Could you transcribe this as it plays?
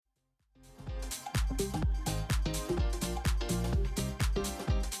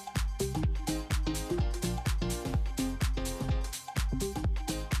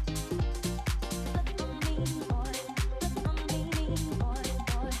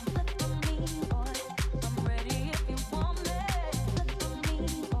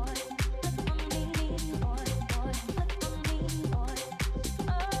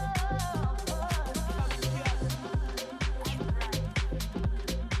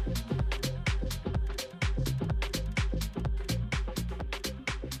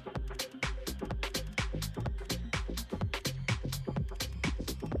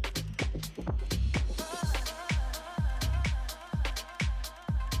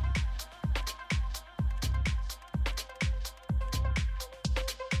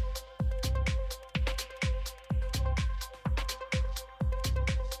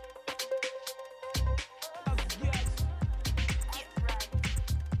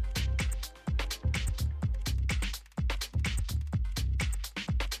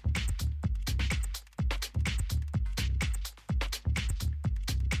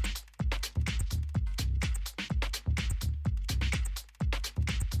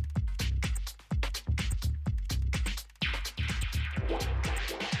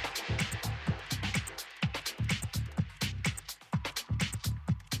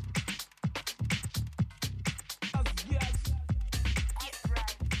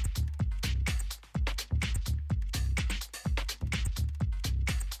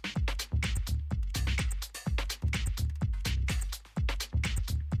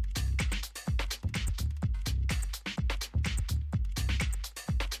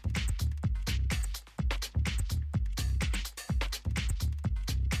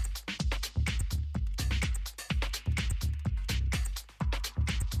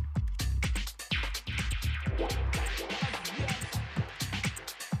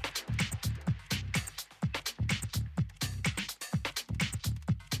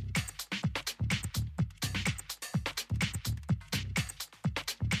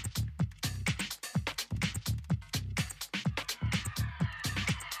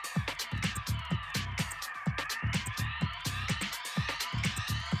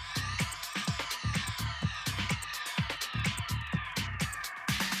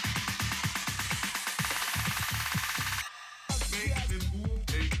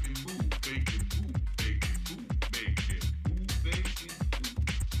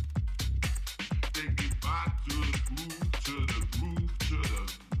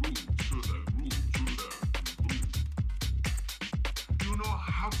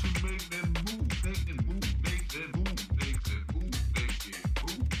how to make that move, make that move, make that move, make that move, make it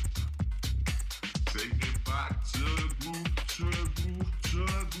move. Take it back to the groove, to the groove, to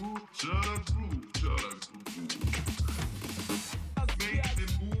the groove, to the groove, to the groove. Make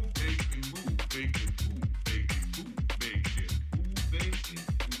it move, make it move, make it move, make it move, make it move, make it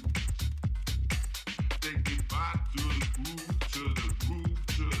move. Take it back to the groove, to the groove,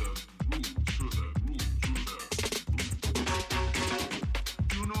 to the groove, to the groove, to the groove.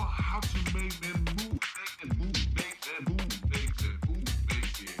 You know how to make that move, make that move, make that move, make that move,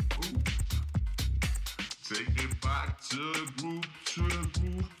 make it move. Take it back to the groove, to the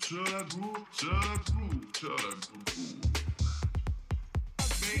groove, to the groove, to the groove, to the groove.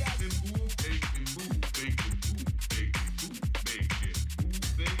 Make it move, make it move, make it move, make it move, make it move, make it move. Take it back to the groove, to the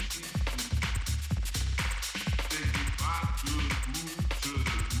groove, to the groove, to the groove, to the groove.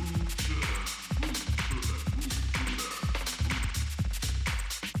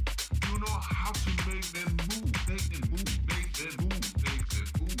 You know how to make that move, make it move, make that move, make that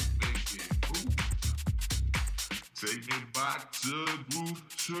move, make it move. Take it back to the groove,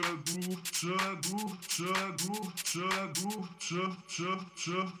 to the groove, to the groove, to the groove, to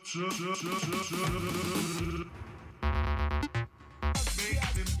the groove, to make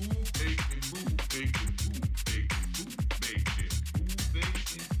it move, make it move, make it move, make it move, make it move,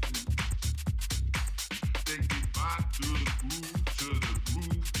 make it move. Take it back to the groove, to the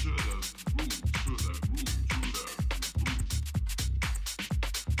groove, to the groove, to the groove, to the groove.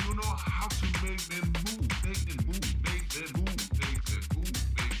 You know how to make that move, make it move, make that move, make that move,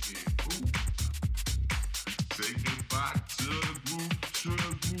 make it move. Take it back to the groove, to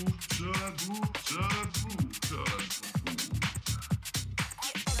the groove, to the groove, to the groove, to the groove.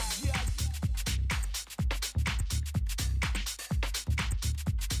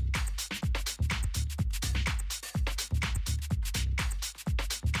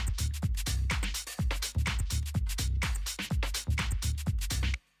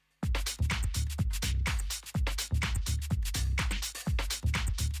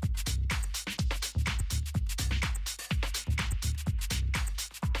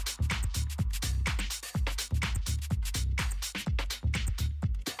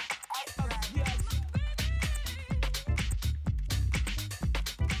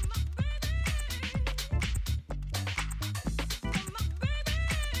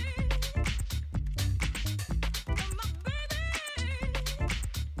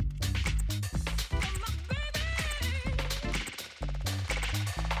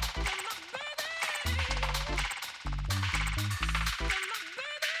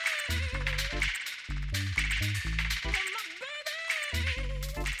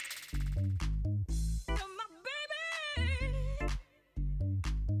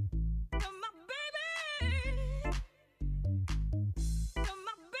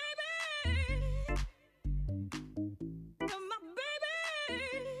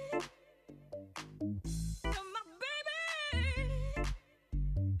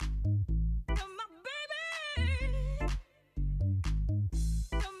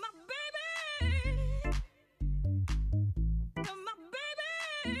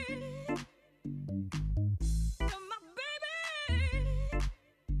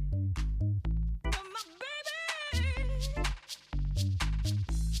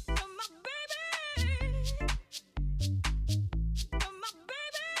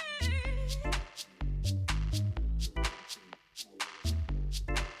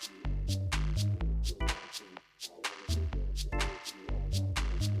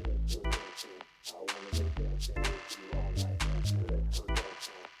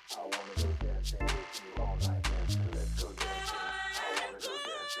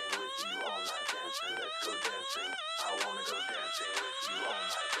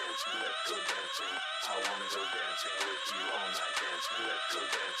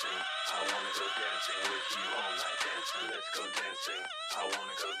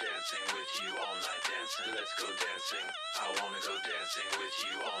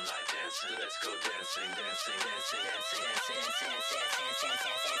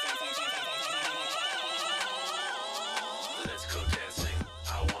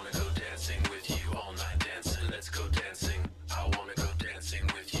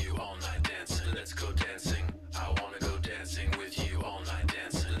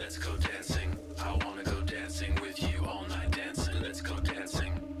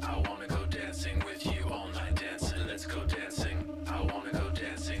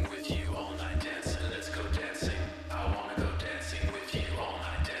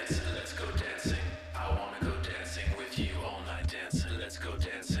 I wanna go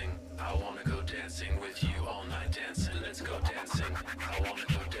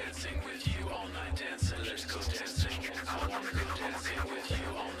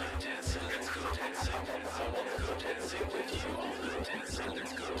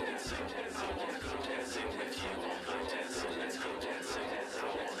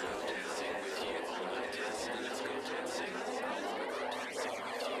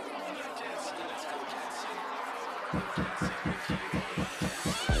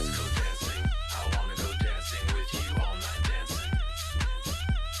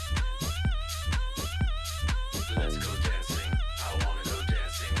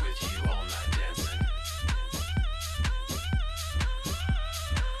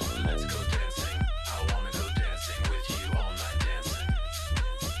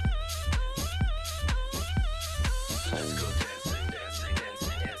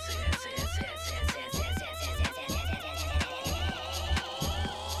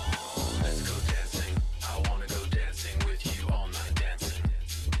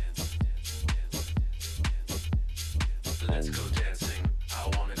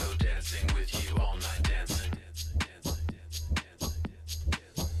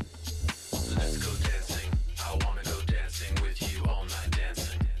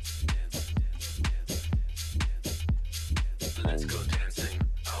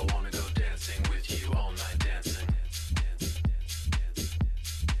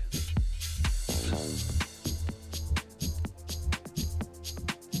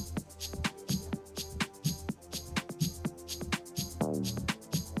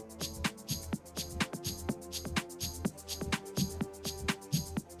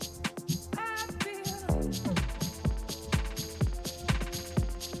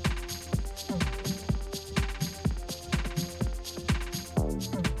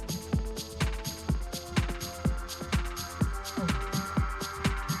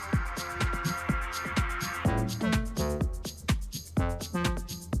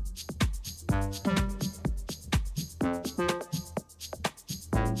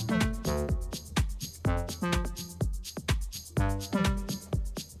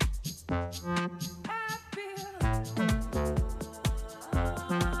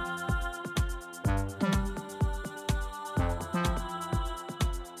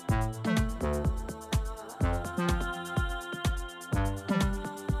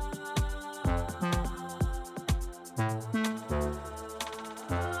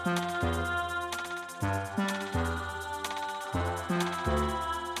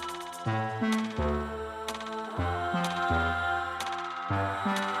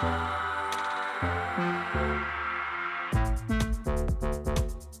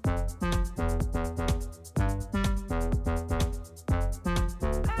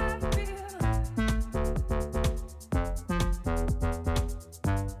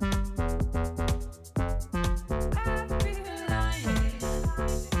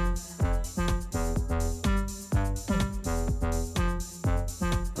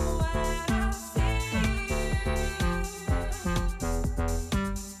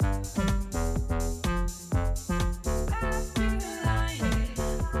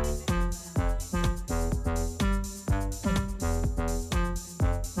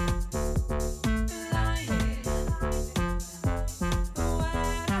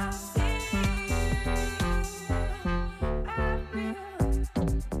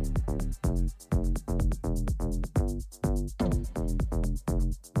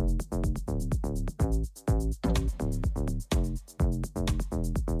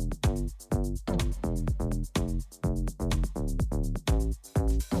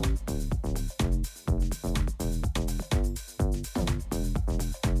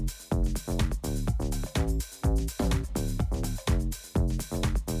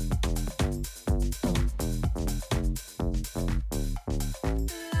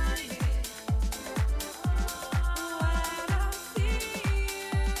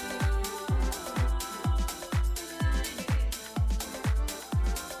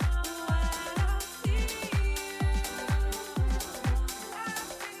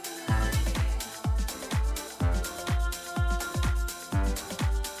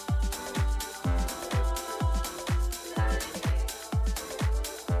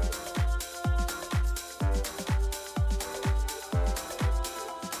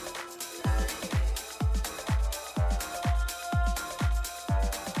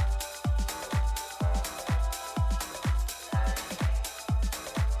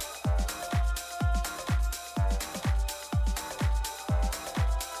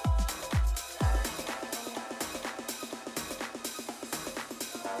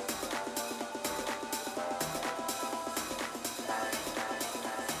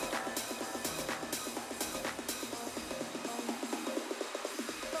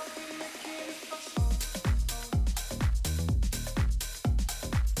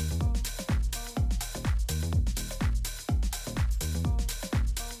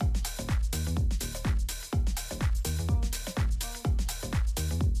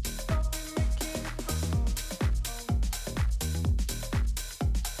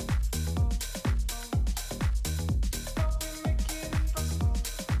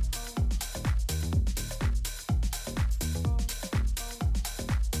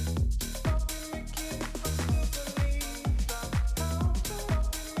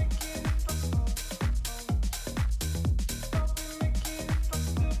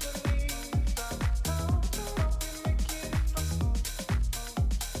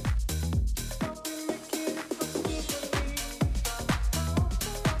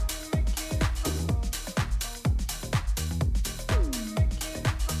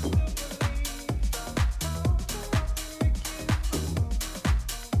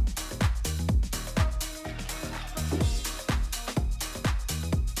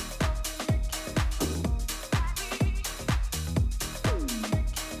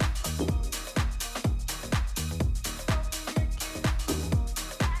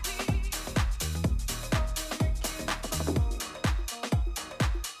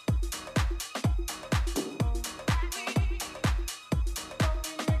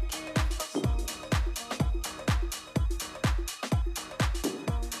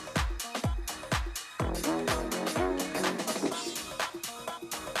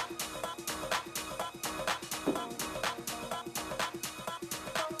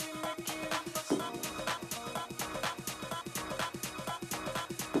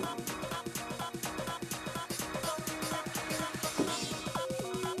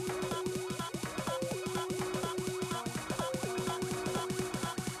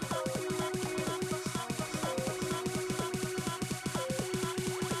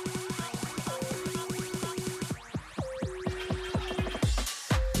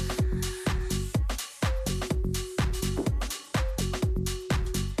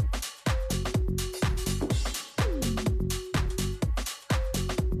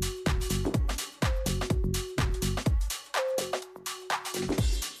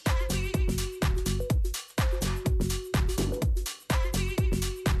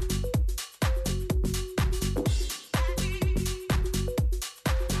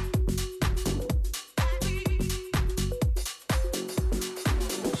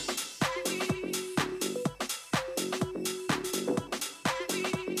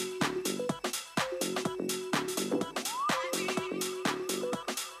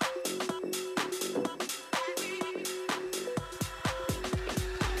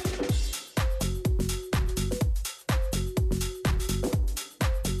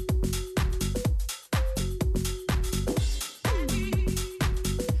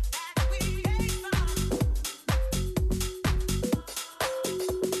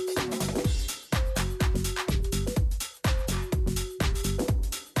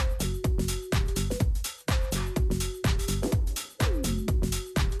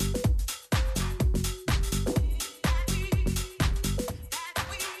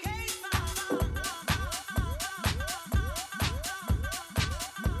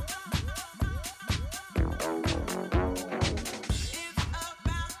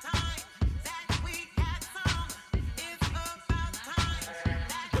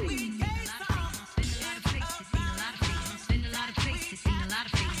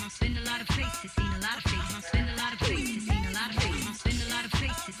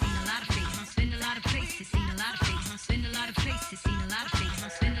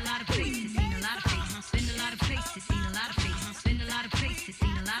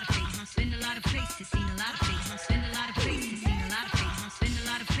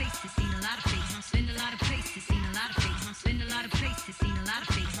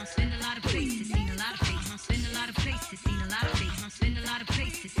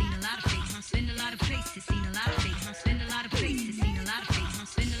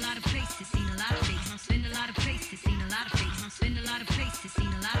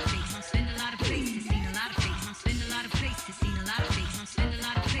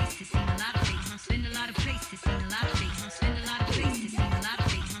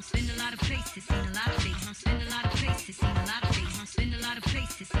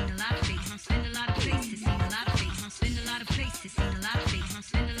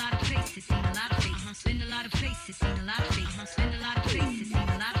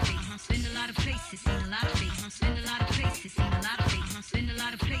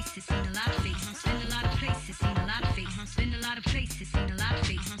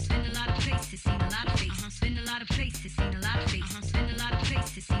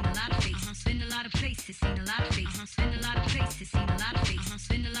lot of places, seen a lot of faith. Spend a lot of places, seen a lot of faith.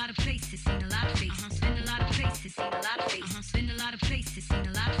 Spend a lot of places, seen a lot of faith. Spend a lot of places, seen a lot of faith. Spend a lot of places, seen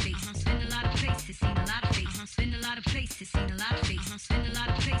a lot of faith. Spend a lot of places, seen a lot of faith. Spend a lot of places, seen a lot of faith. Spend a lot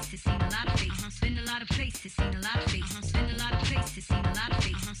of places, seen a lot of faith. Spend a lot of places, seen a lot of faith. Spend a lot of places, seen a lot of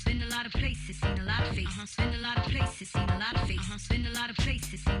faith. Spend a lot of places, seen a lot of faith. Spend a lot of places, seen a lot of faith. Spend a lot of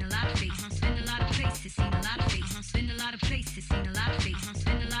places, seen a lot of faith. Spend a lot of places, seen a lot of faith. Spend a lot of places, seen a lot of faith. Spend a lot of places, seen a lot of faith.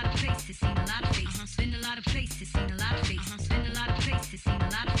 Spend a lot of places, seen a lot of faith. Spend a lot of places, seen a lot of faith. Spend a lot of places, seen a lot of faith. Spend a lot of places, seen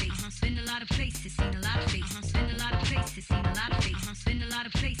a lot of faith. Spend a lot of places, seen a lot of faith. Spend a lot of places, seen a lot of faith. Spend a lot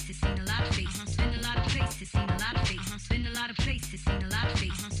of places, seen a lot of faith. Spend a lot of places, seen a lot of faith. Spend a lot of places, seen a lot of faith. Spend a lot of places, seen a lot of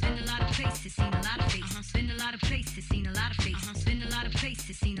faith. Spend a lot of places, seen a lot of faith. Spend a lot of places, seen a lot of faith. Spend a lot of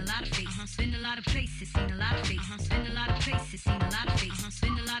places, seen a lot of faith. Spend a lot of places, seen a lot of faith. Spend a lot of places, seen a lot of faith. Spend a lot of places,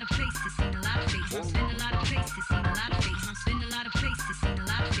 seen a lot of faith. Spend a lot of places, seen a lot of faith. Spend a lot of places, seen a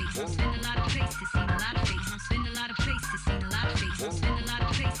lot of faith. Spend a lot of places, seen a lot of faith. Spend a lot of places, seen a lot of faith. Spend a lot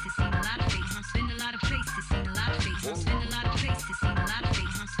of places, seen a lot of faith. Spend a lot of places, seen a lot of faith. Spend a lot of places,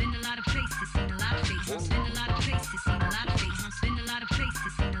 seen a lot of faith. Spend a lot of places, seen a lot of faith. Spend a lot of places,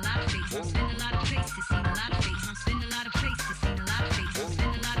 seen a lot of faith. Spend a lot of places, seen a lot of faith. Spend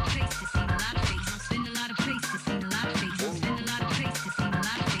a lot of places, seen a lot of faith. Spend a lot of places, seen a lot of faith. Spend a lot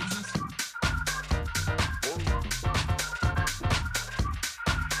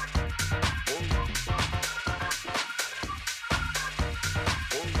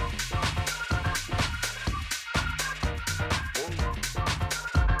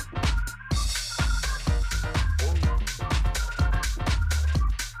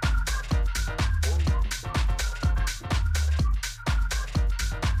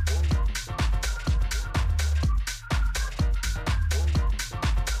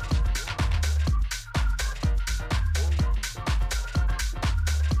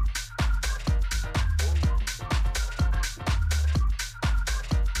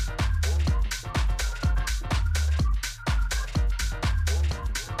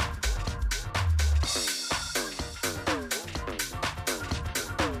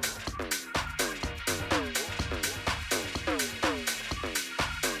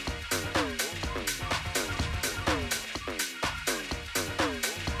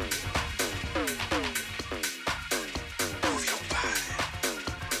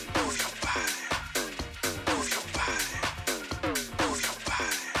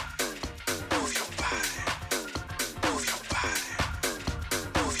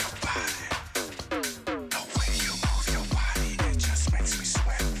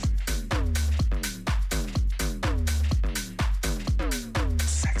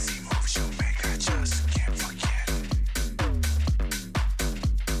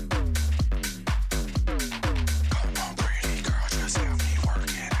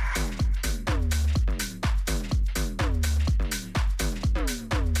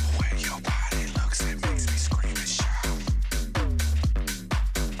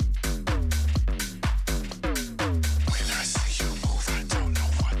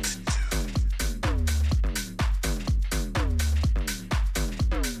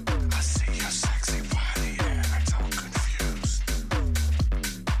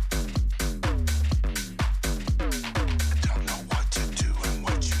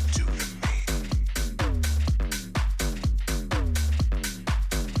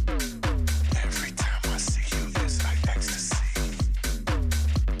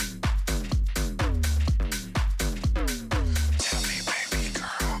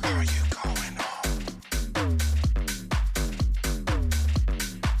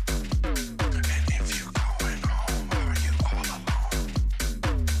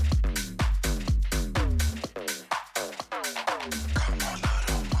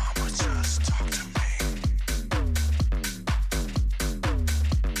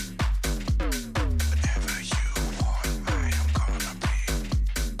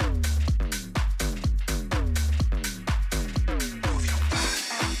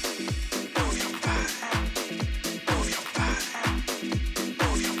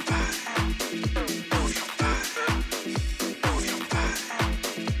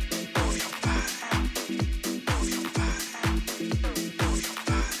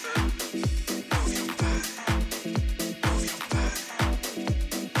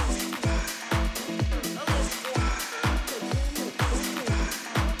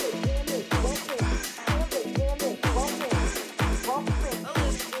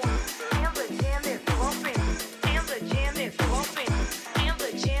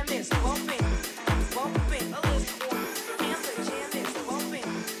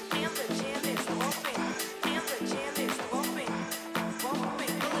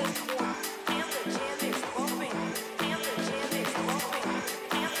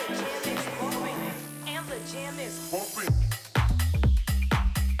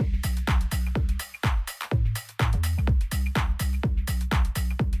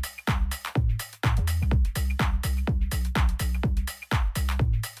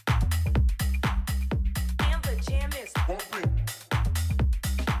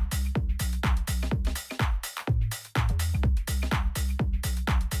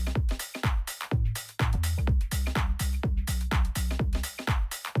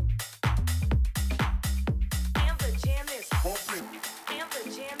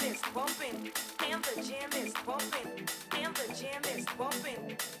bumping, and the jam is bumping, and the jam is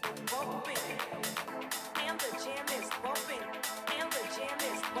bumping, bumping, and the jam is bumping, and the jam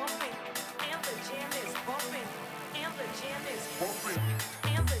is bumping, and the jam is bumping, and the jam is bumping,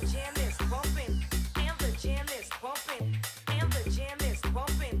 and the jam is bumping, and the jam is bumping, and the jam is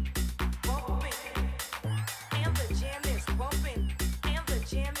bumping, bumping, and the jam is bumping, and the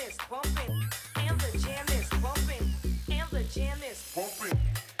jam is bumping, and the jam is bumping, and the jam is bumping.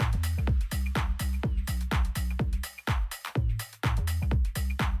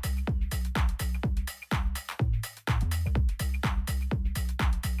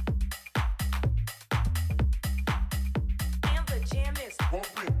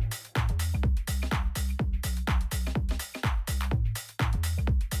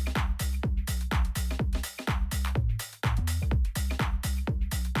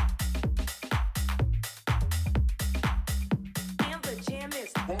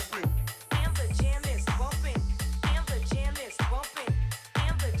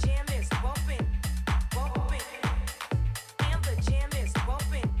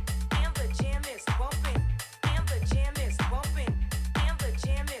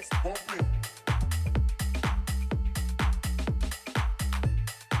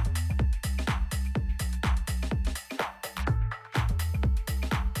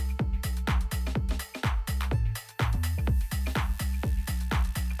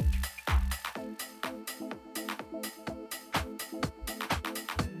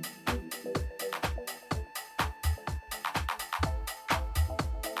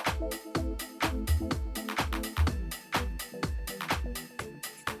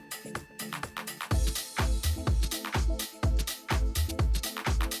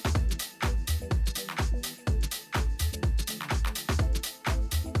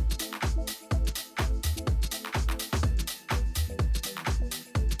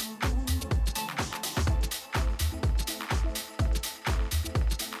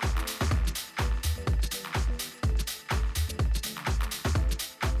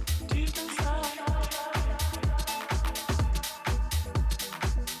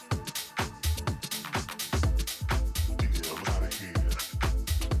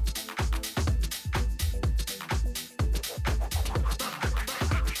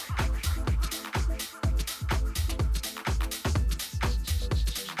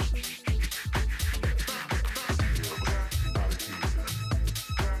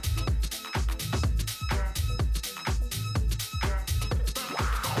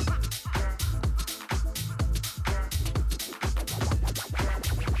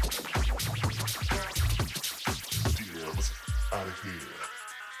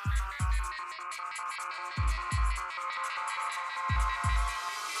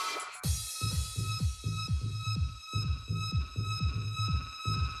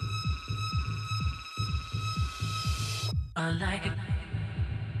 I like it.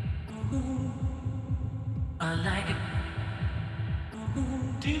 I like it.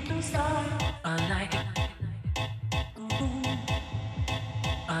 Deep inside. I like it.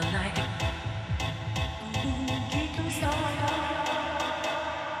 I like it. Deep inside.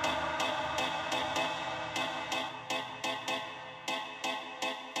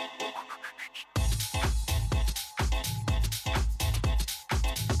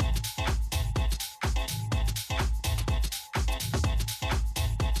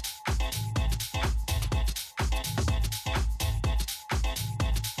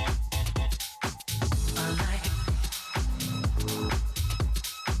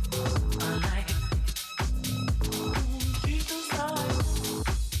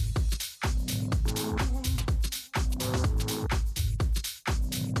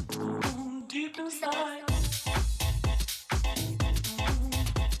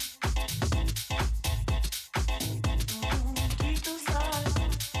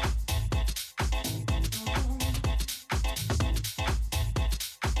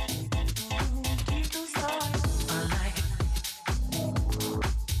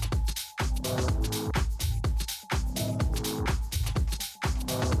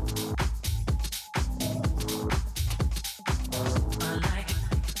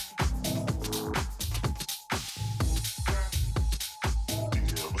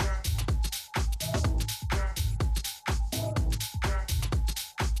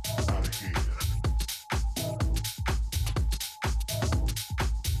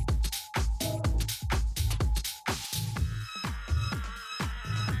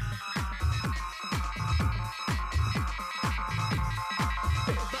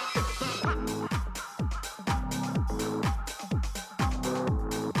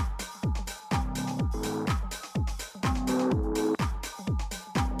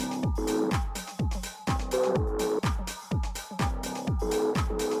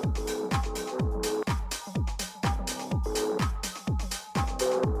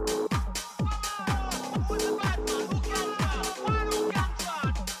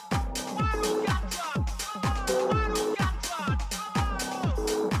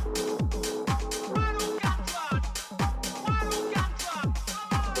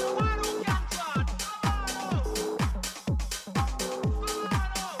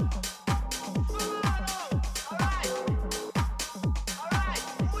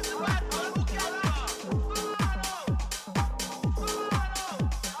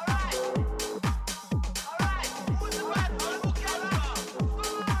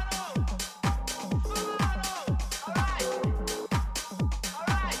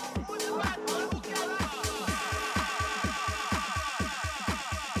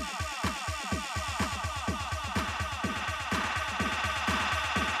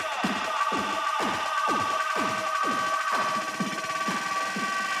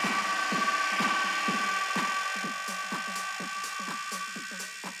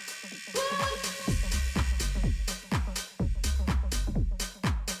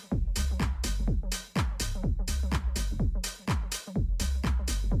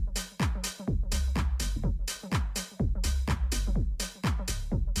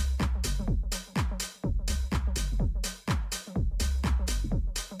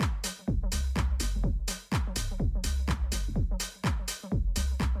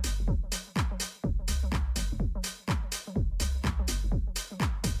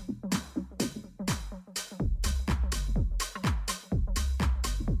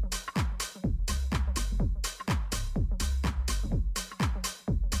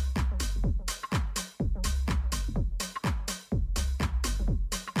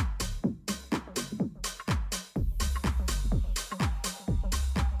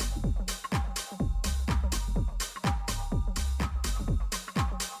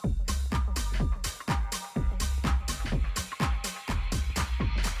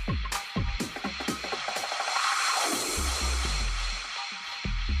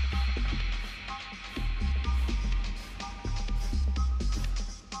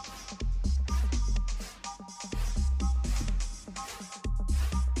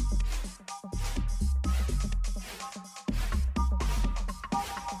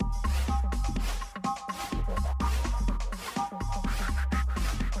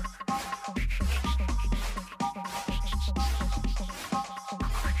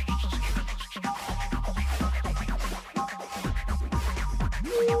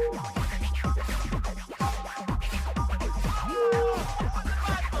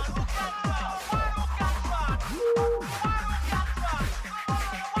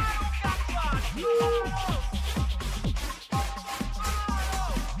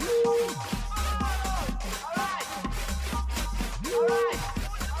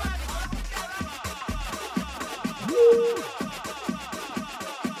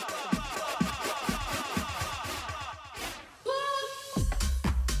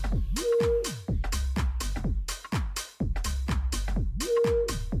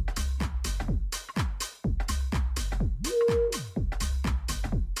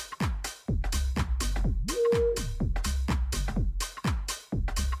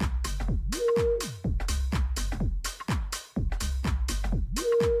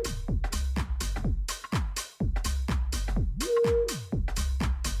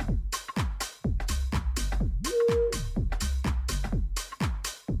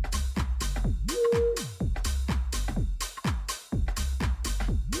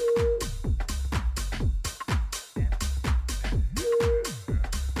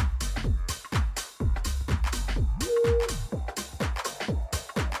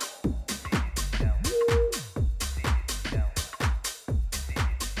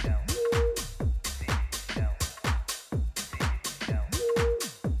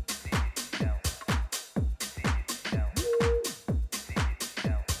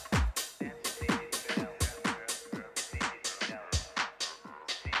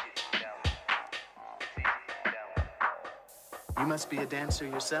 You must be a dancer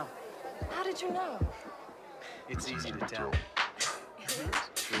yourself. How did you know? It's easy to tell. It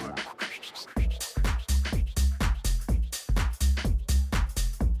is? Sure.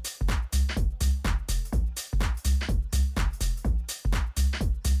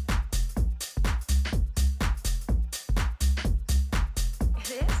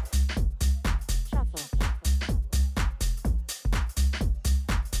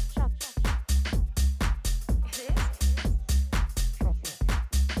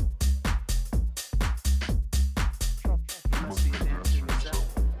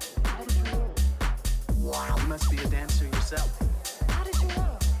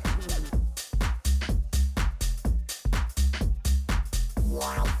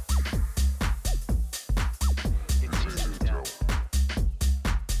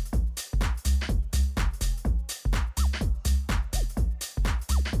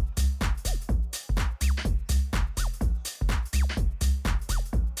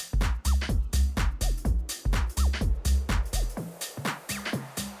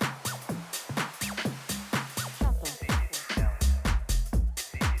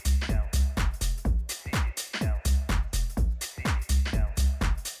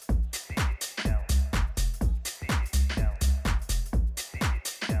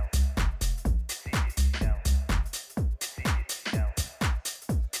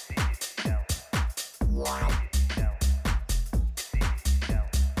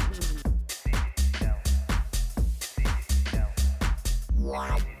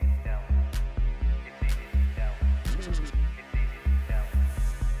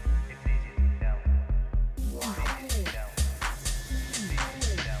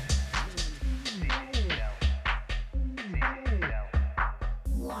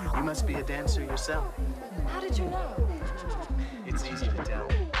 Dancer yourself. How did you know? It's easy to tell.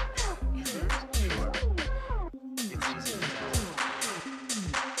 It is? Sure. It's easy to tell.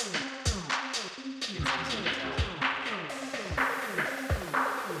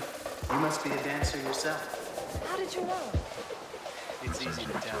 You must be a dancer yourself. How did you know? It's easy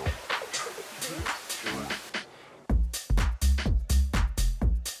to tell. It is? Sure.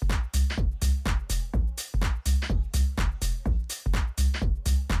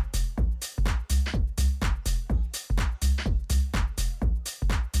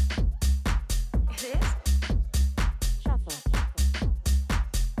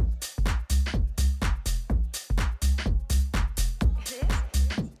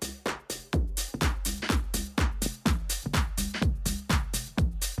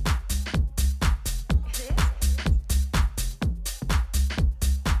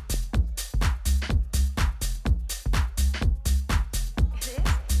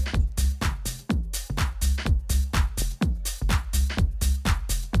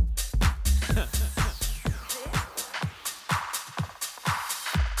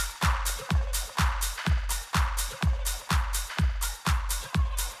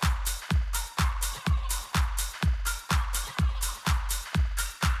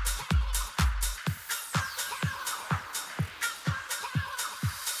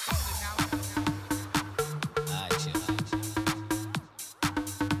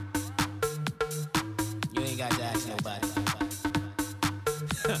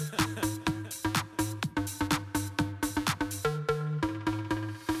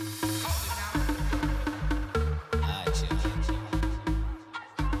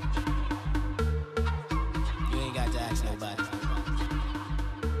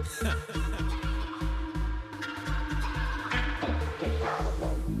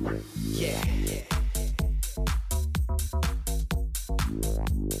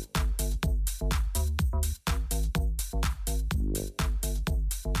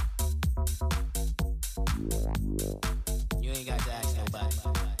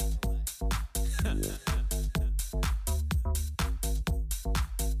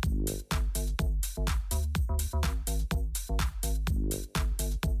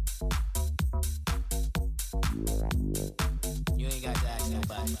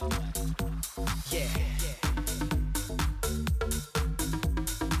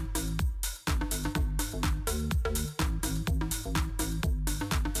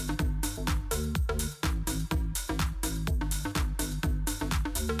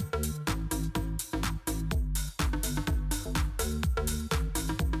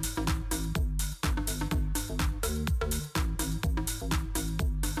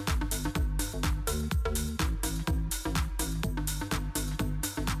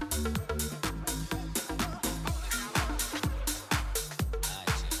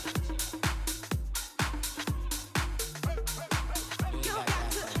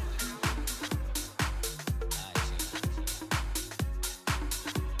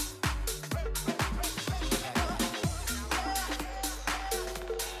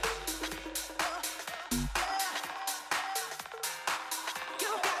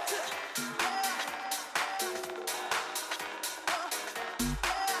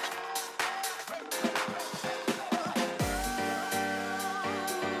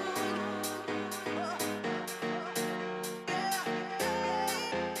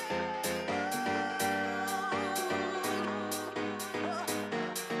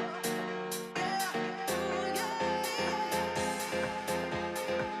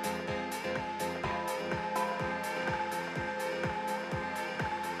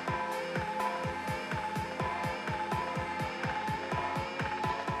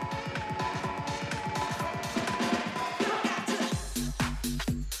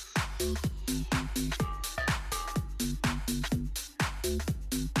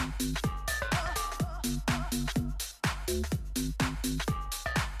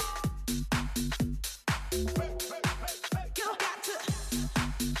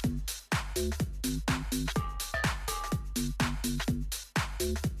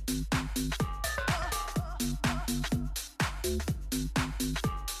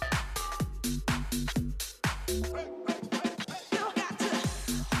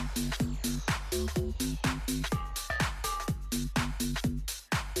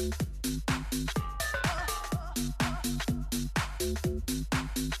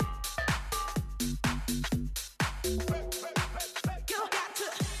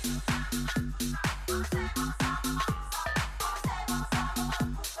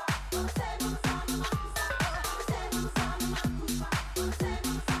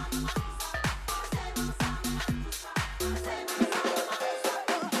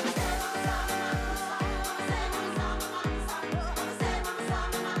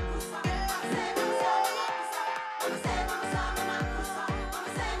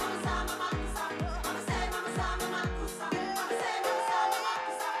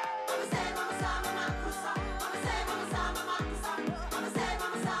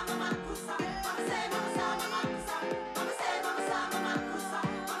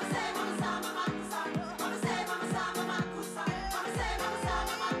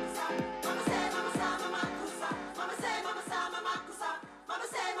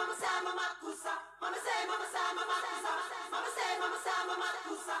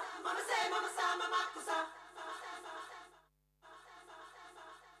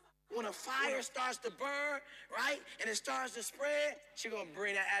 a fire starts to burn, right, and it starts to spread, she gonna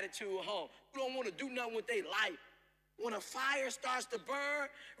bring that attitude home. You don't want to do nothing with their life. When a fire starts to burn,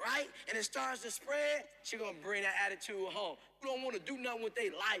 right, and it starts to spread, she gonna bring that attitude home. You don't want to do nothing with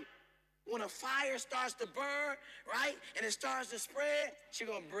their life. When a fire starts to burn, right, and it starts to spread, she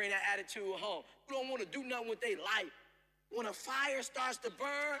gonna bring that attitude home. You don't want to do nothing with their life. When a fire starts to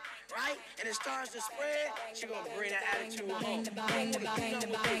burn, right, and it starts to spread, she gonna bring that attitude home. You don't wanna do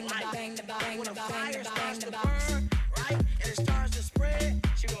nothing with their life. When a fire starts to burn, right, and it starts to spread,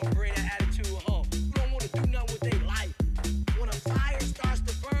 she gonna bring that attitude home. You don't wanna do nothing with their life. When a fire starts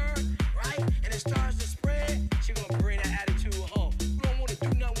to burn, right, and it starts to spread, she gonna bring that attitude home. You don't wanna do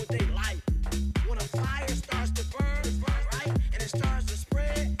nothing with their life. When a fire starts to burn, right, and it starts to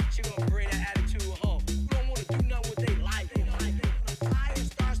spread, she gonna bring that attitude home. You don't wanna do nothing with their life. When a fire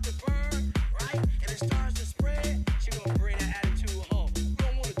starts to burn, right, and it starts to spread, she gonna bring that attitude home. You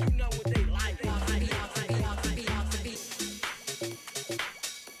don't wanna do nothing with their life.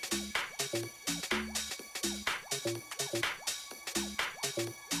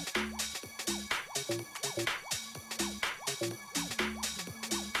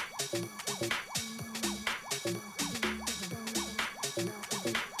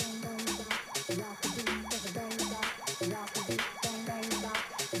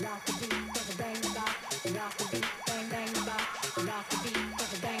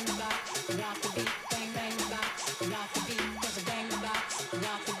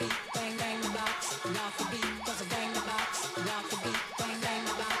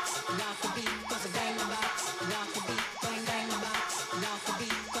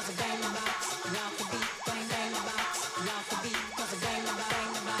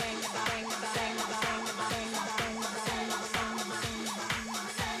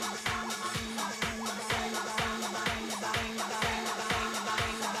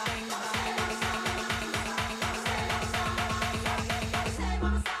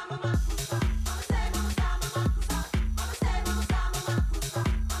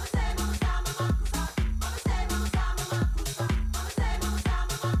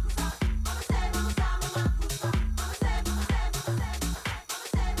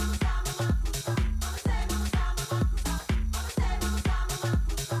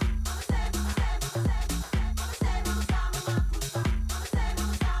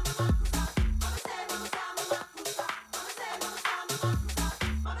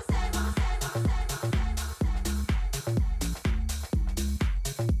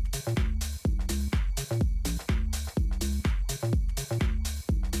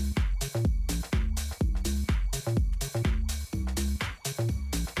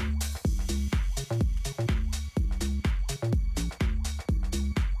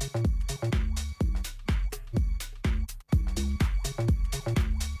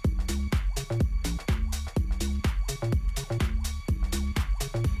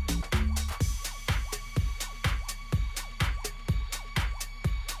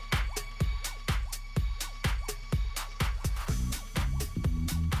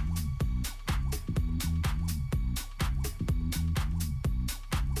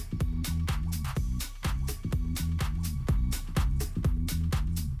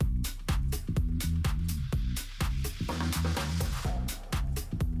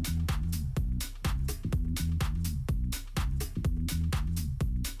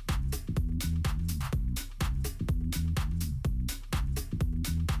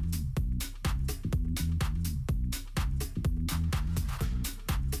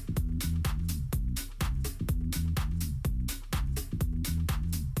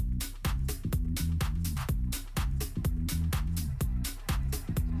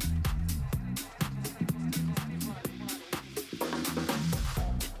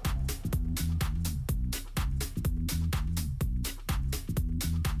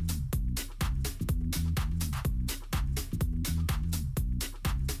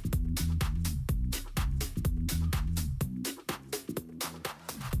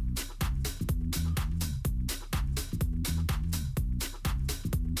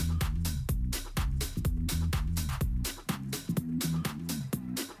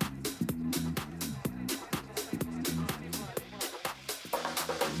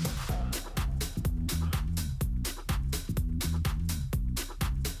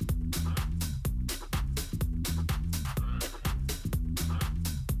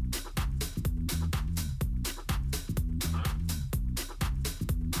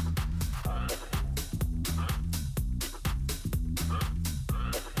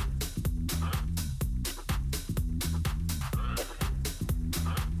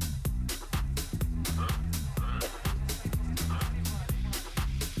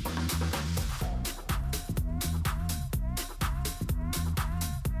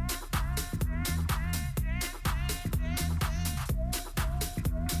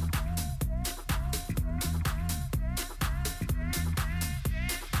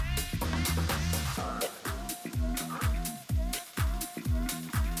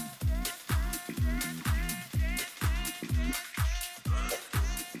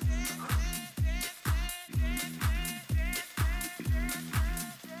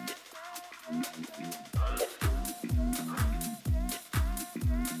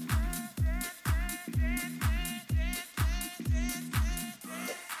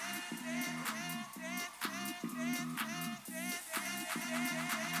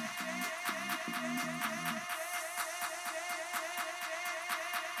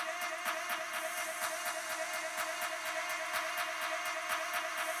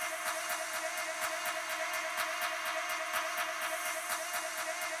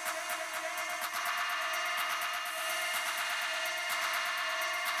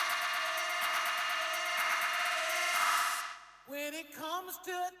 comes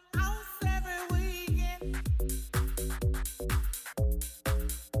to the house every weekend.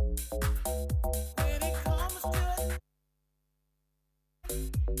 When it comes to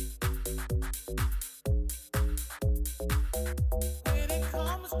when it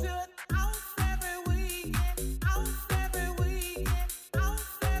comes to the house every weekend, house every weekend,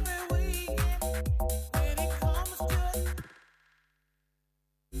 house every weekend. When it comes to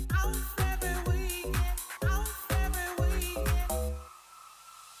house every weekend, house every weekend.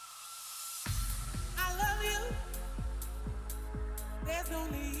 I love you. There's no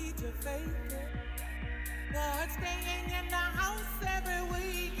need to fake it. But staying in the house every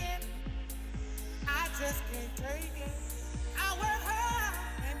weekend, I just can't take it. I work hard,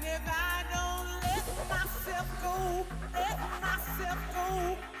 and if I don't let myself go, let myself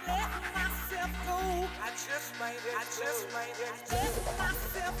go, let myself go, I just might let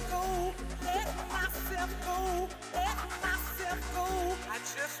myself go, let myself go, let myself go, I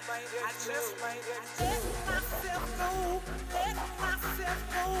just might let myself go, let myself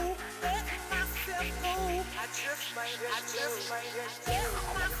go, let myself go, I just might let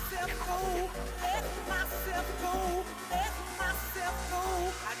myself go, let myself go, let myself go,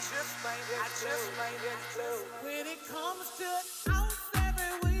 I just might let go. When it comes to house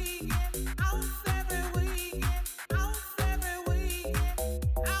every weekend, house every weekend, house every weekend,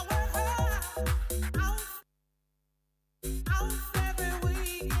 I work hard, house every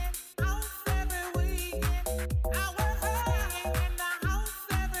weekend, house every weekend, I work hard in the house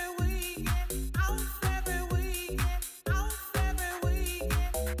every weekend, house every weekend, house every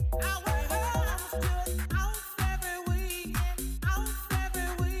weekend.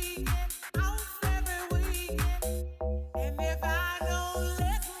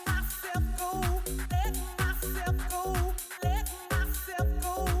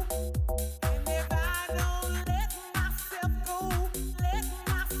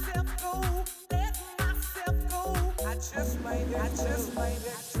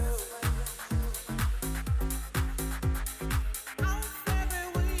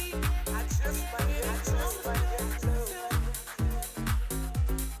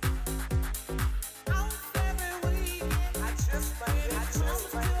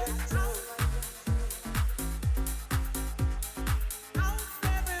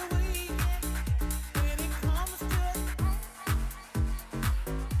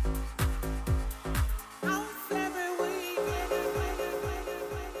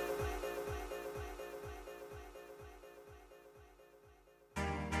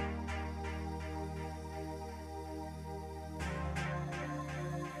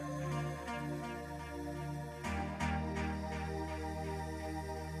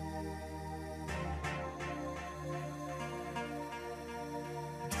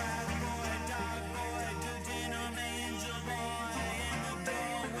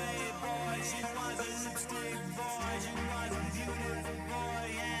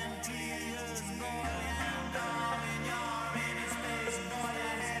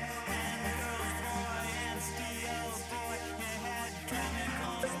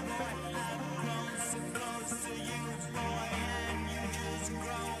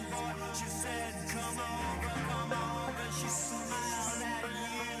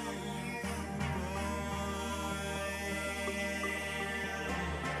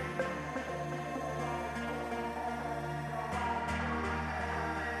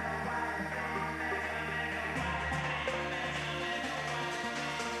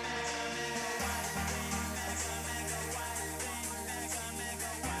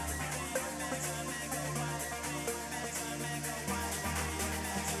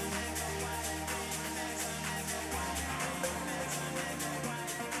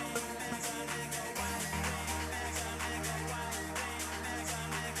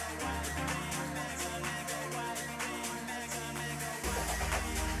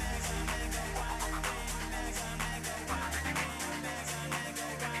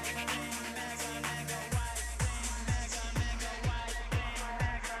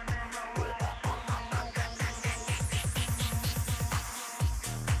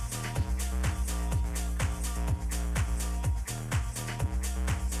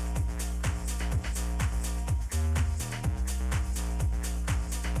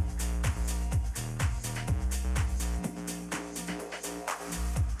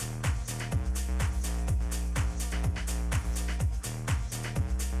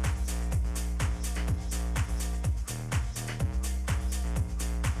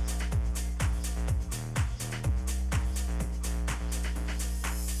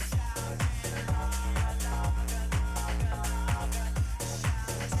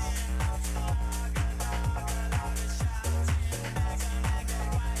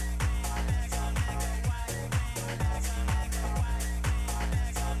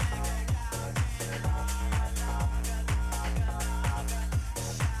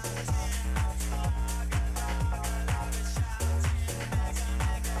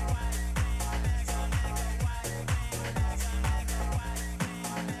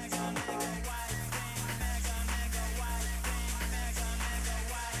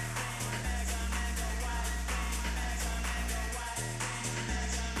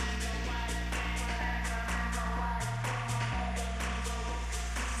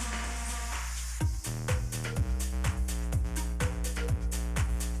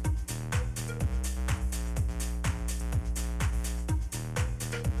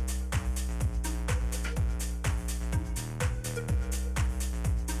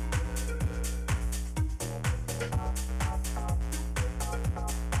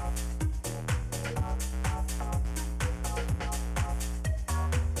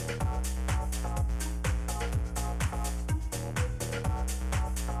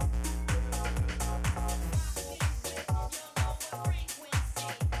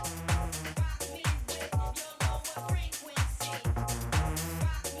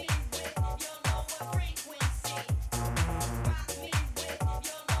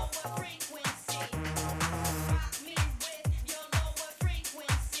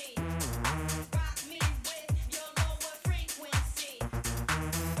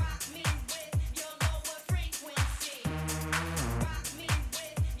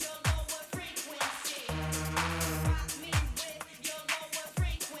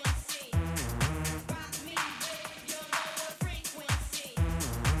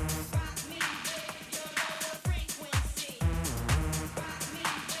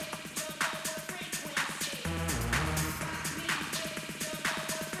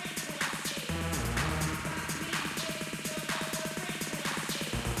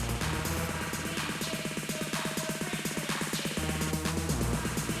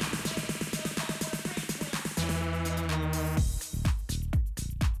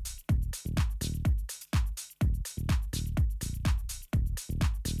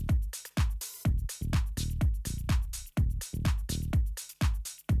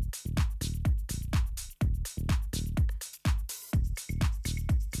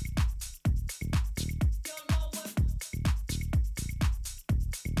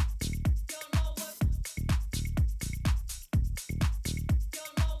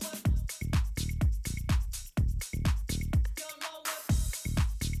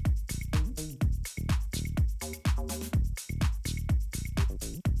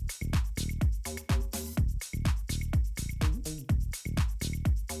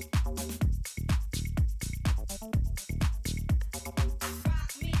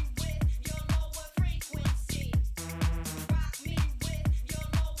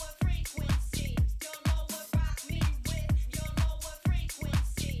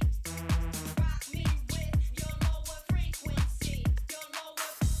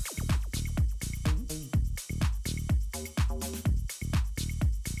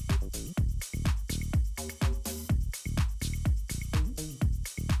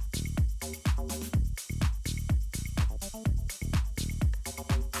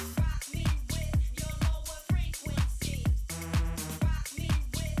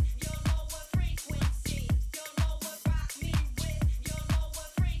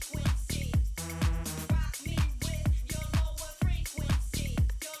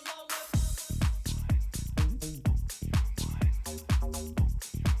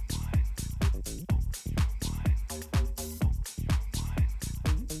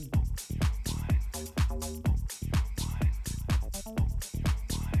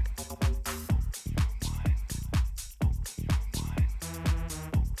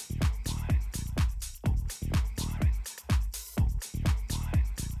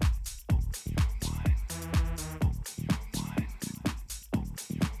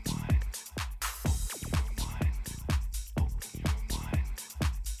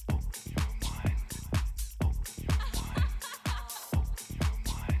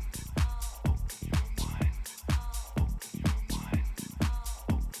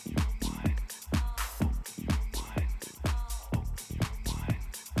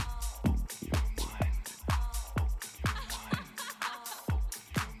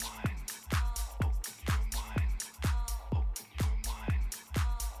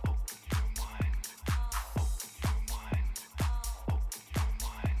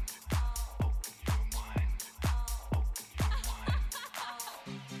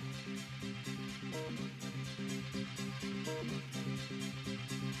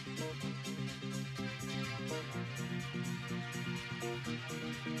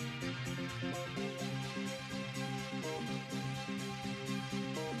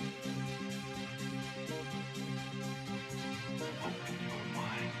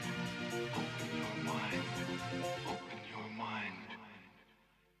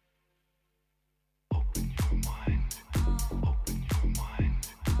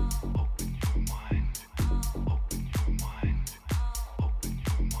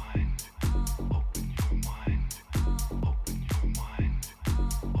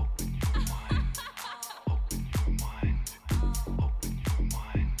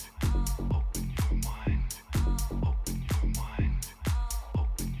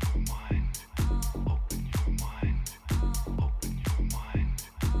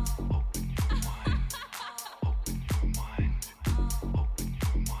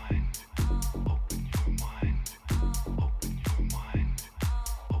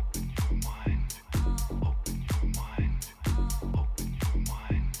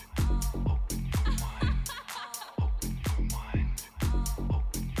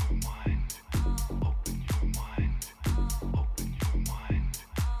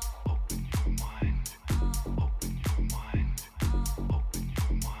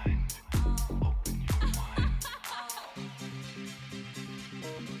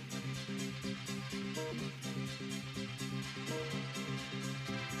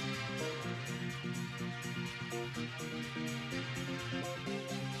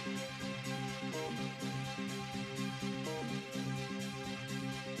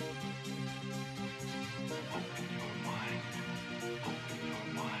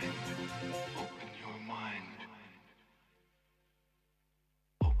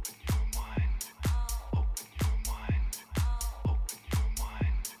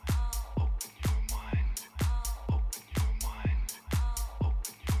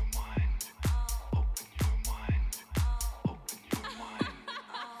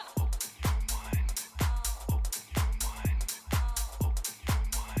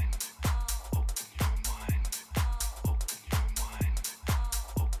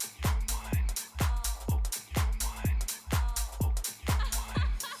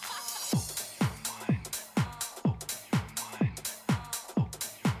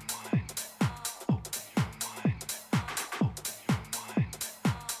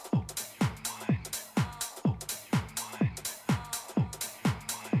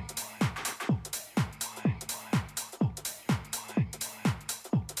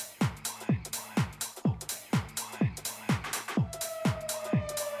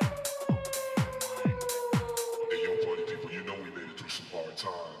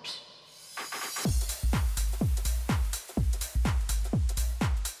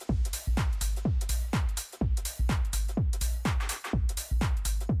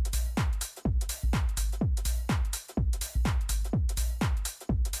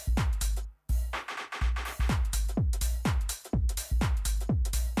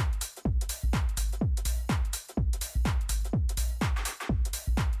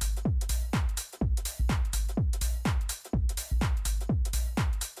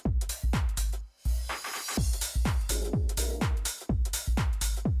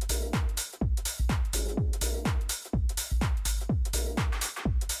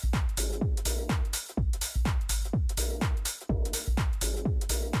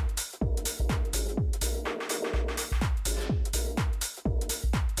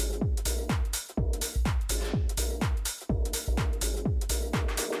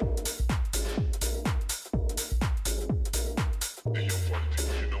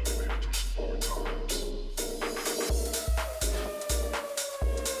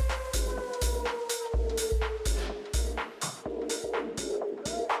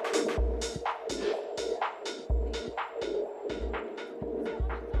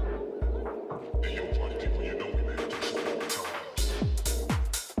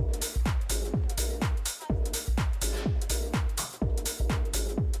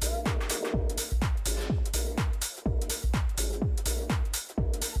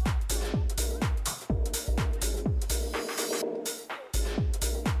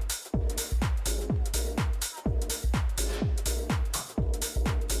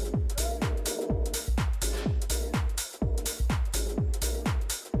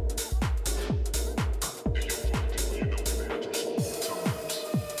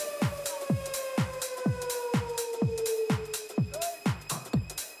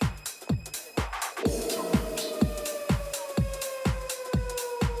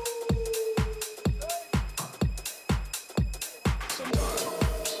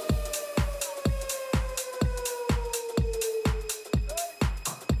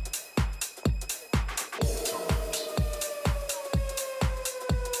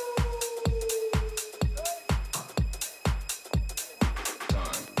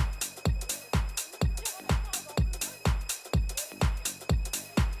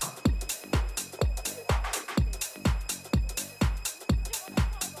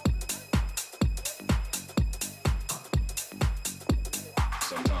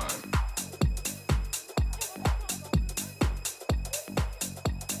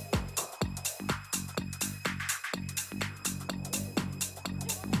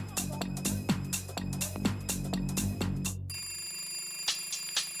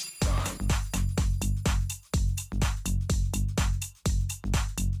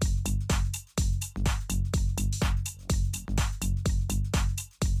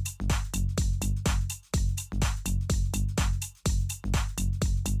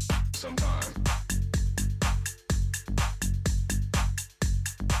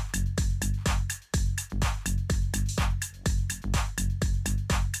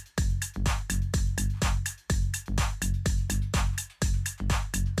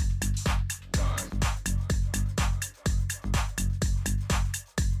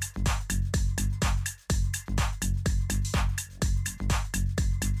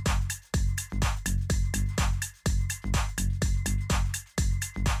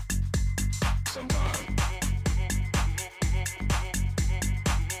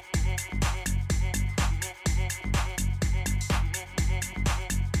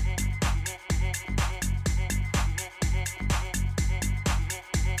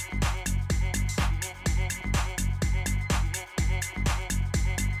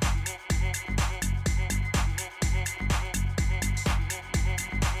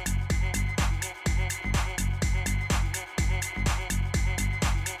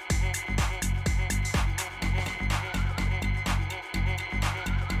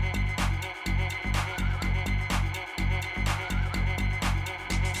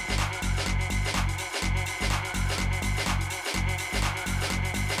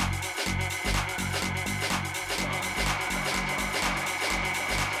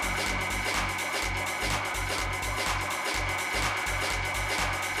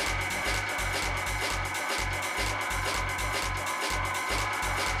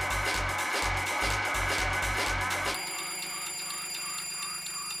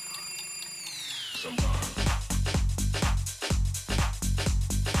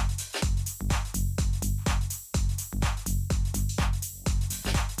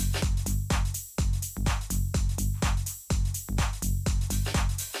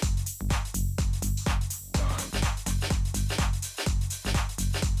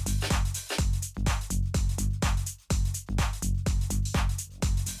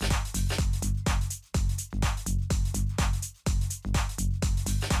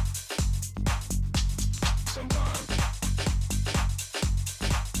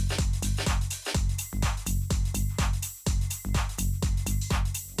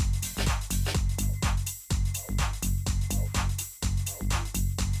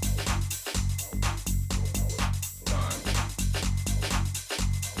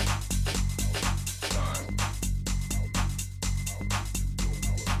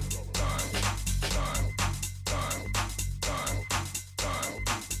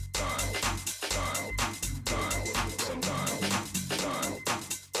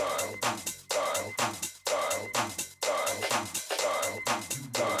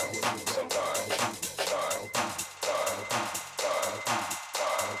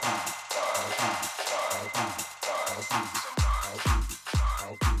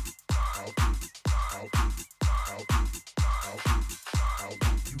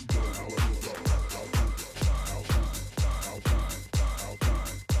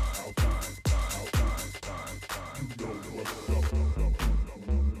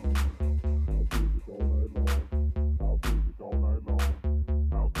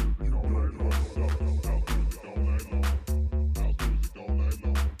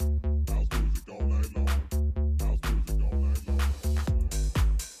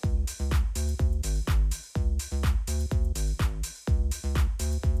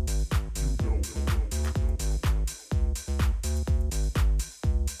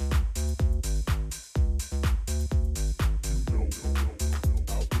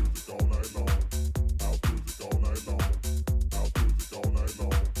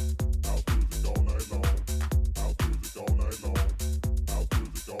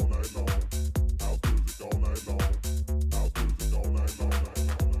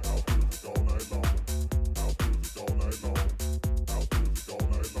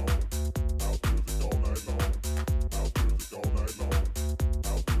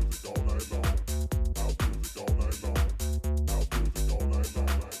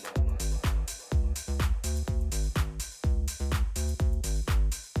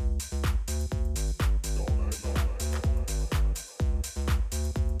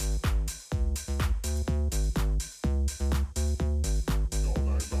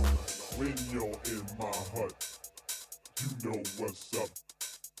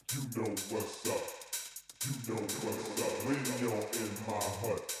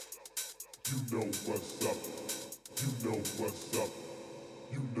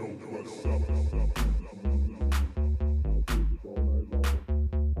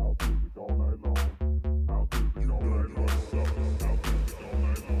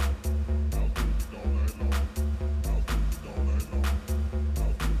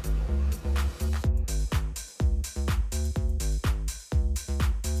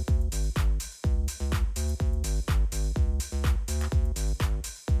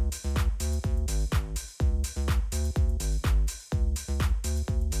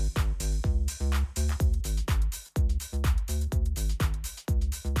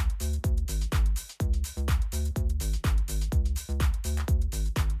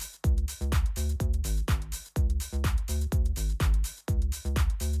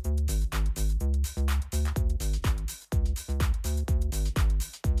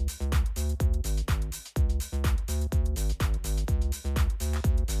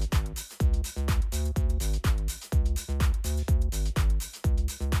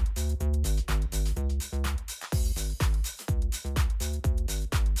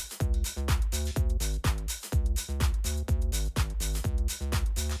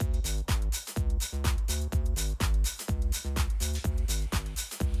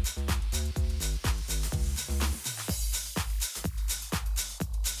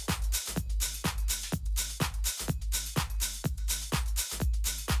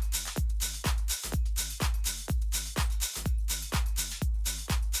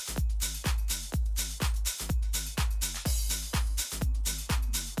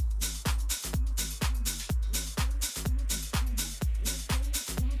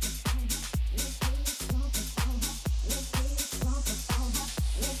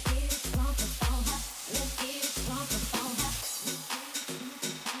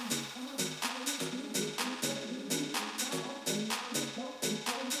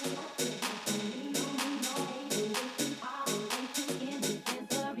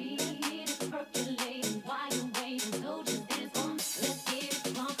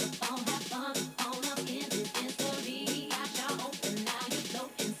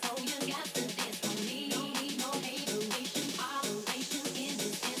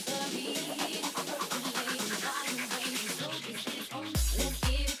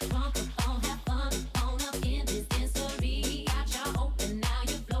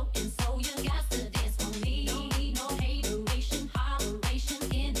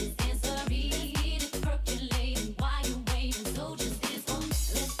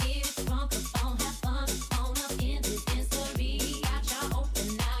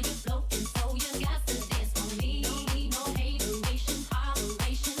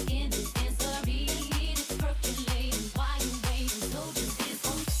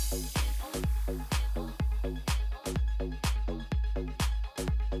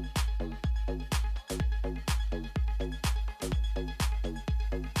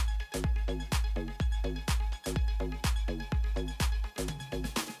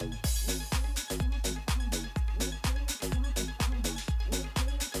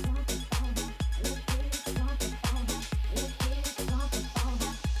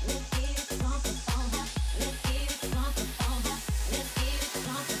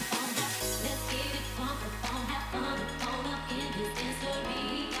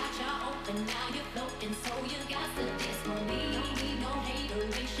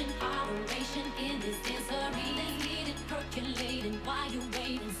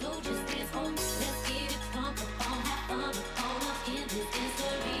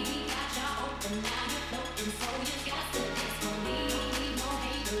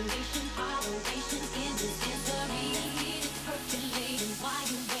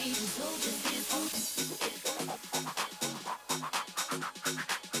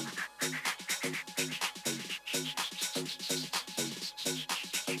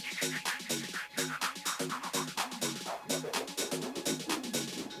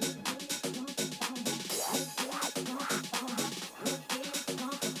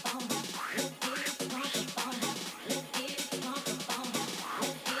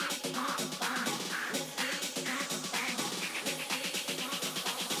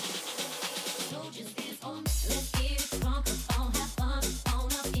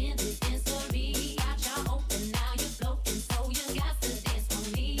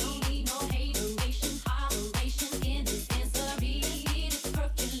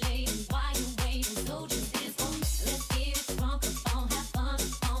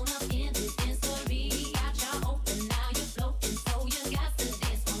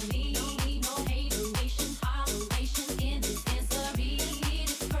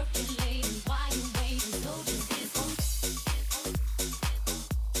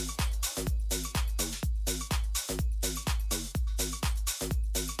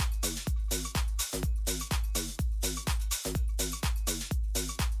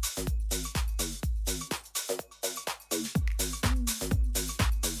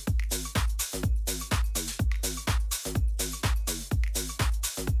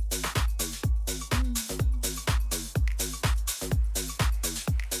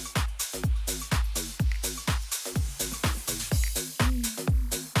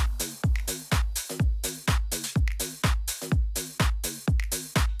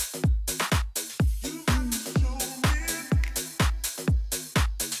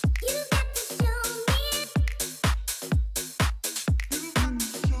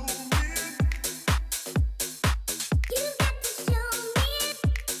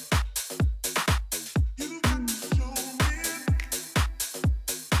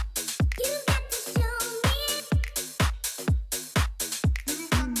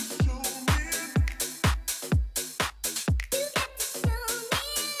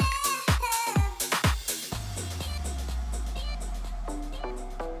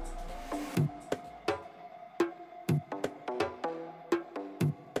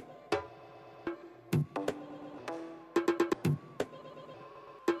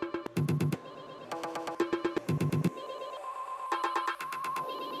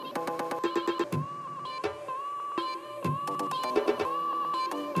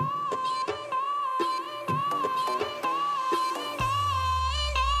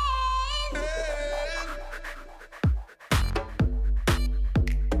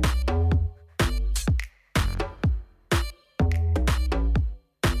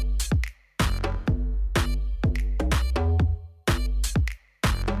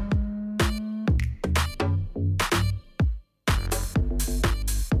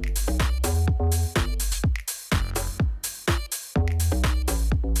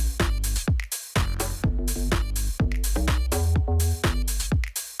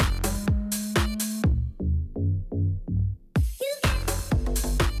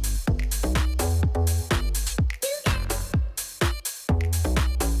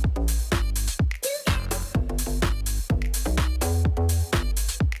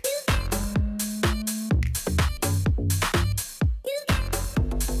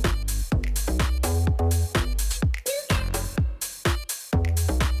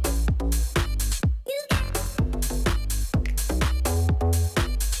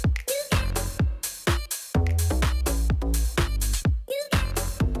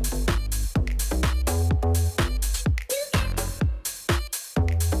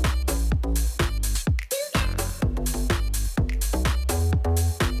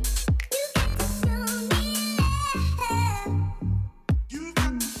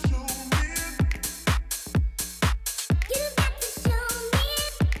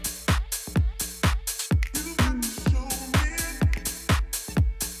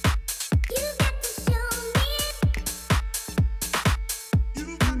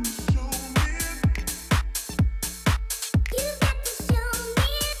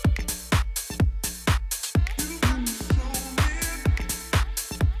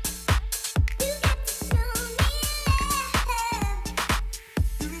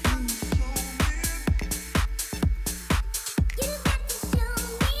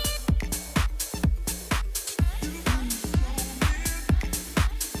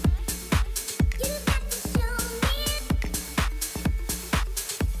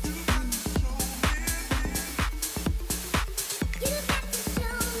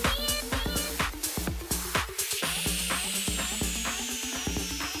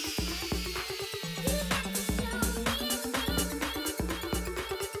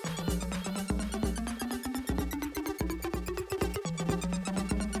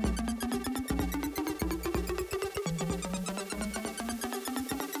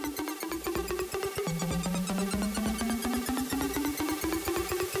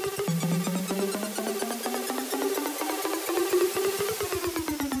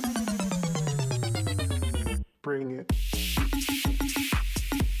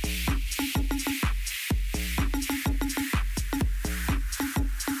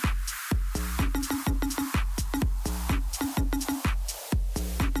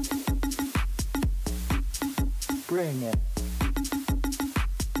 Bring it.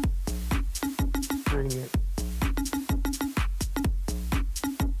 Bring it.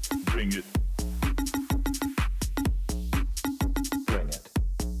 Bring it. Bring it.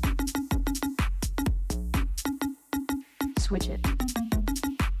 Switch it.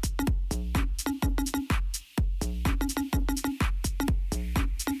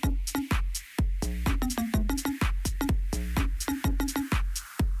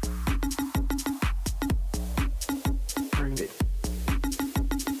 Bring it.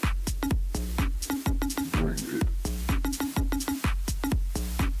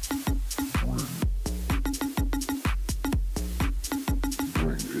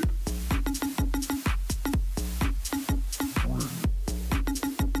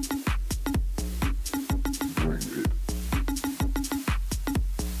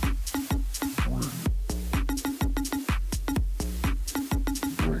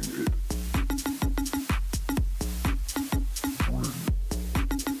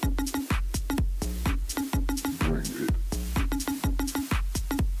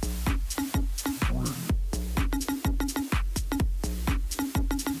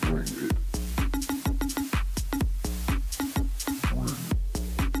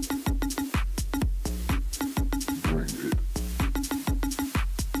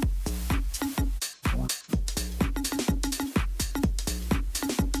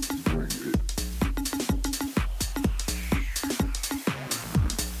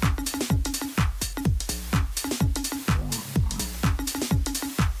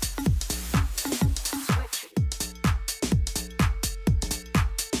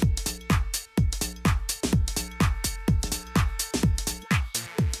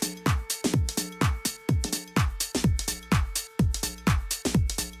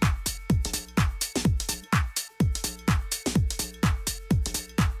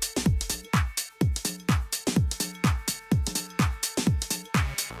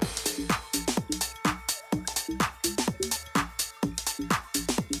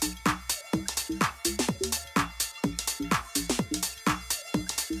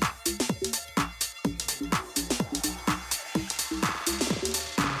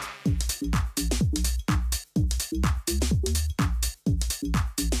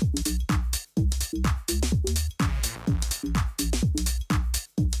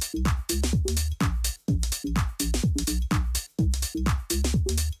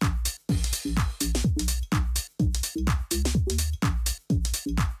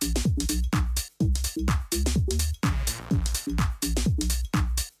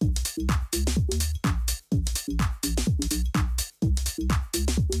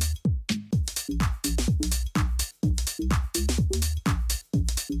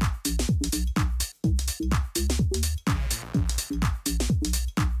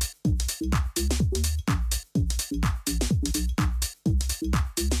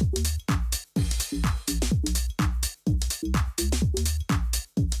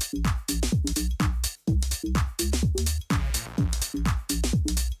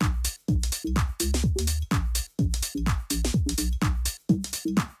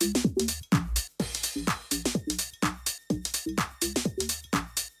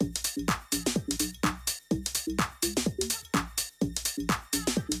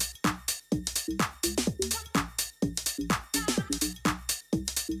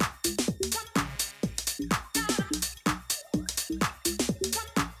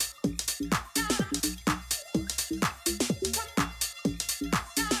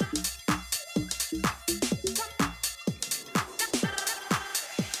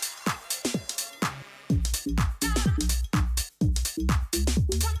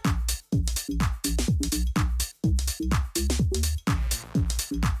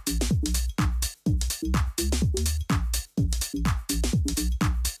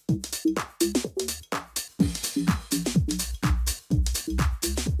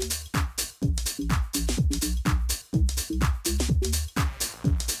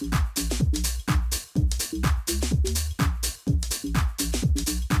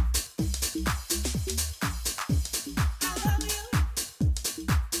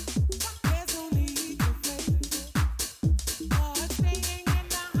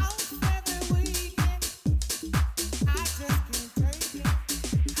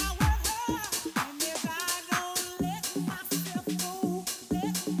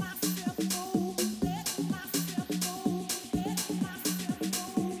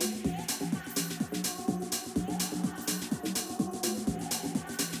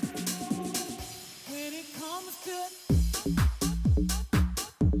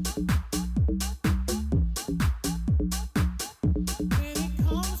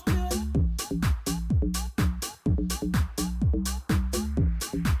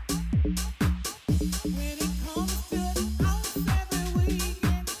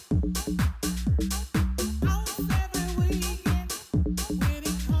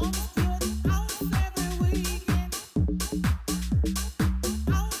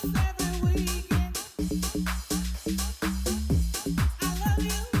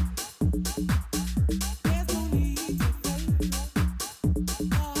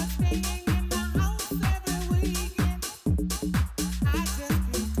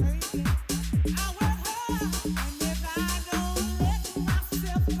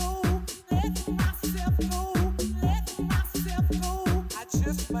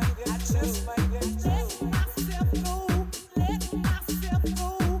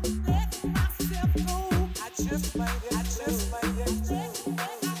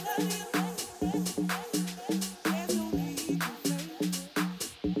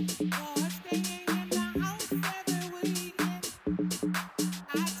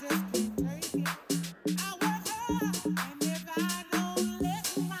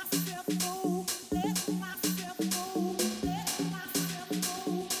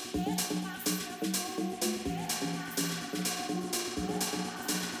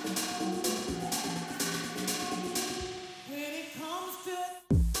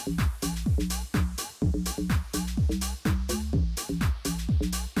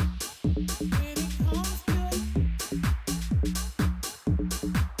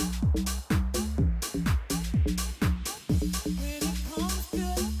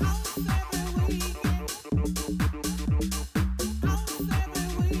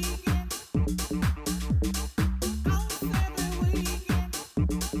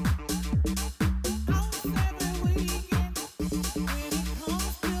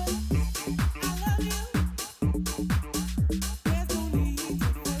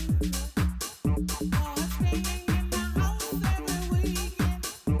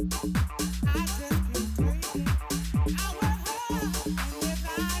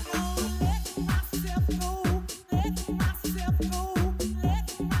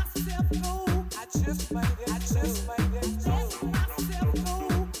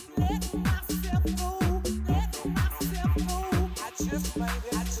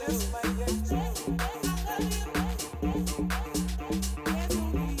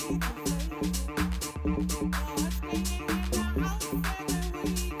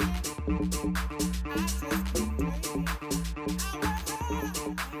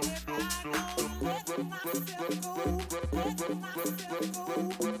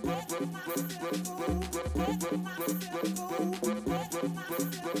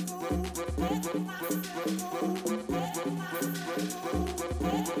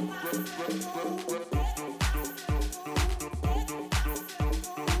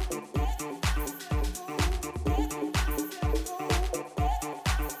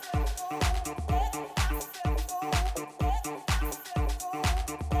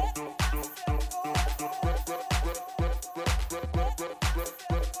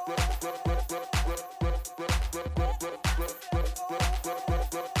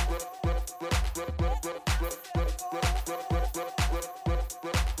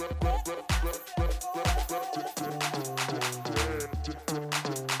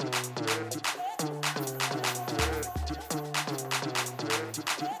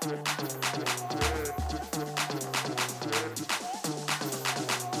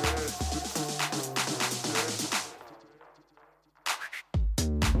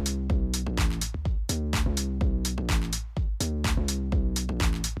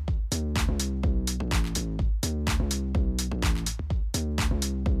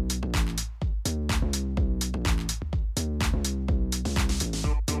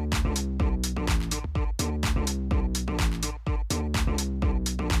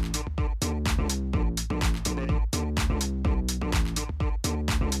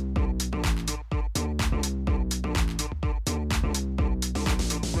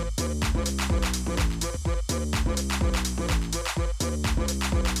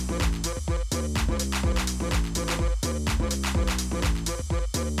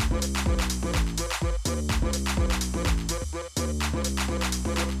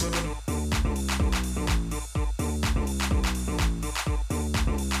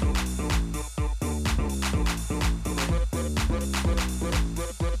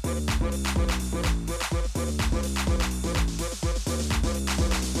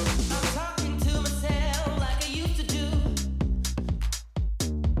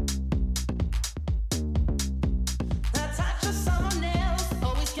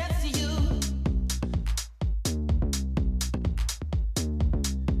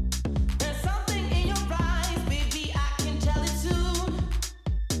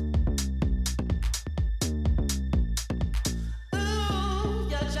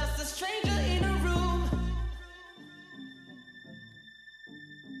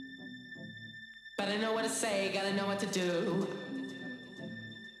 Gotta know what to say, gotta know what to do.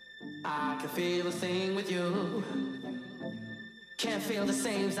 I can feel the thing with you. Can't feel the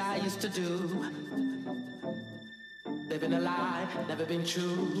same as I used to do. Living a lie, never been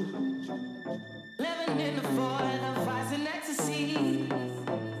true. Living in the void of vice and ecstasy.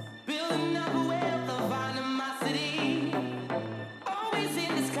 Building up a wealth of animosity. Always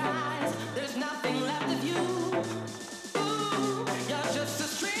in disguise, there's nothing left of you. Ooh, you're just a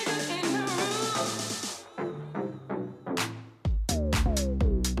stranger in the room.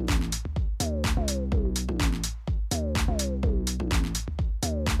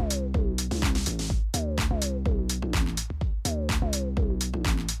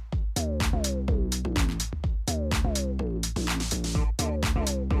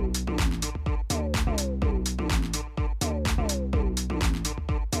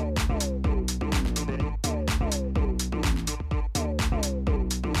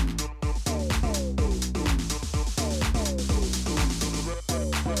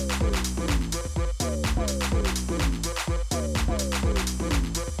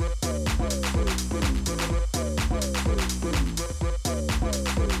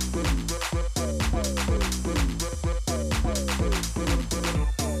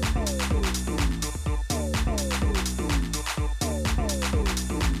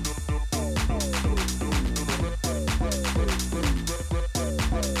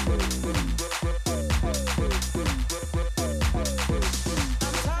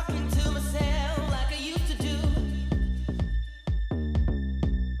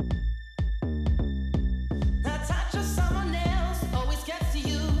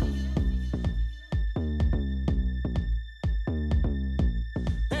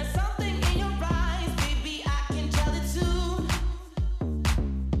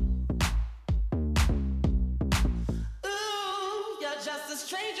 Just a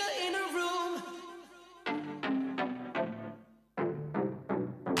stranger in a room.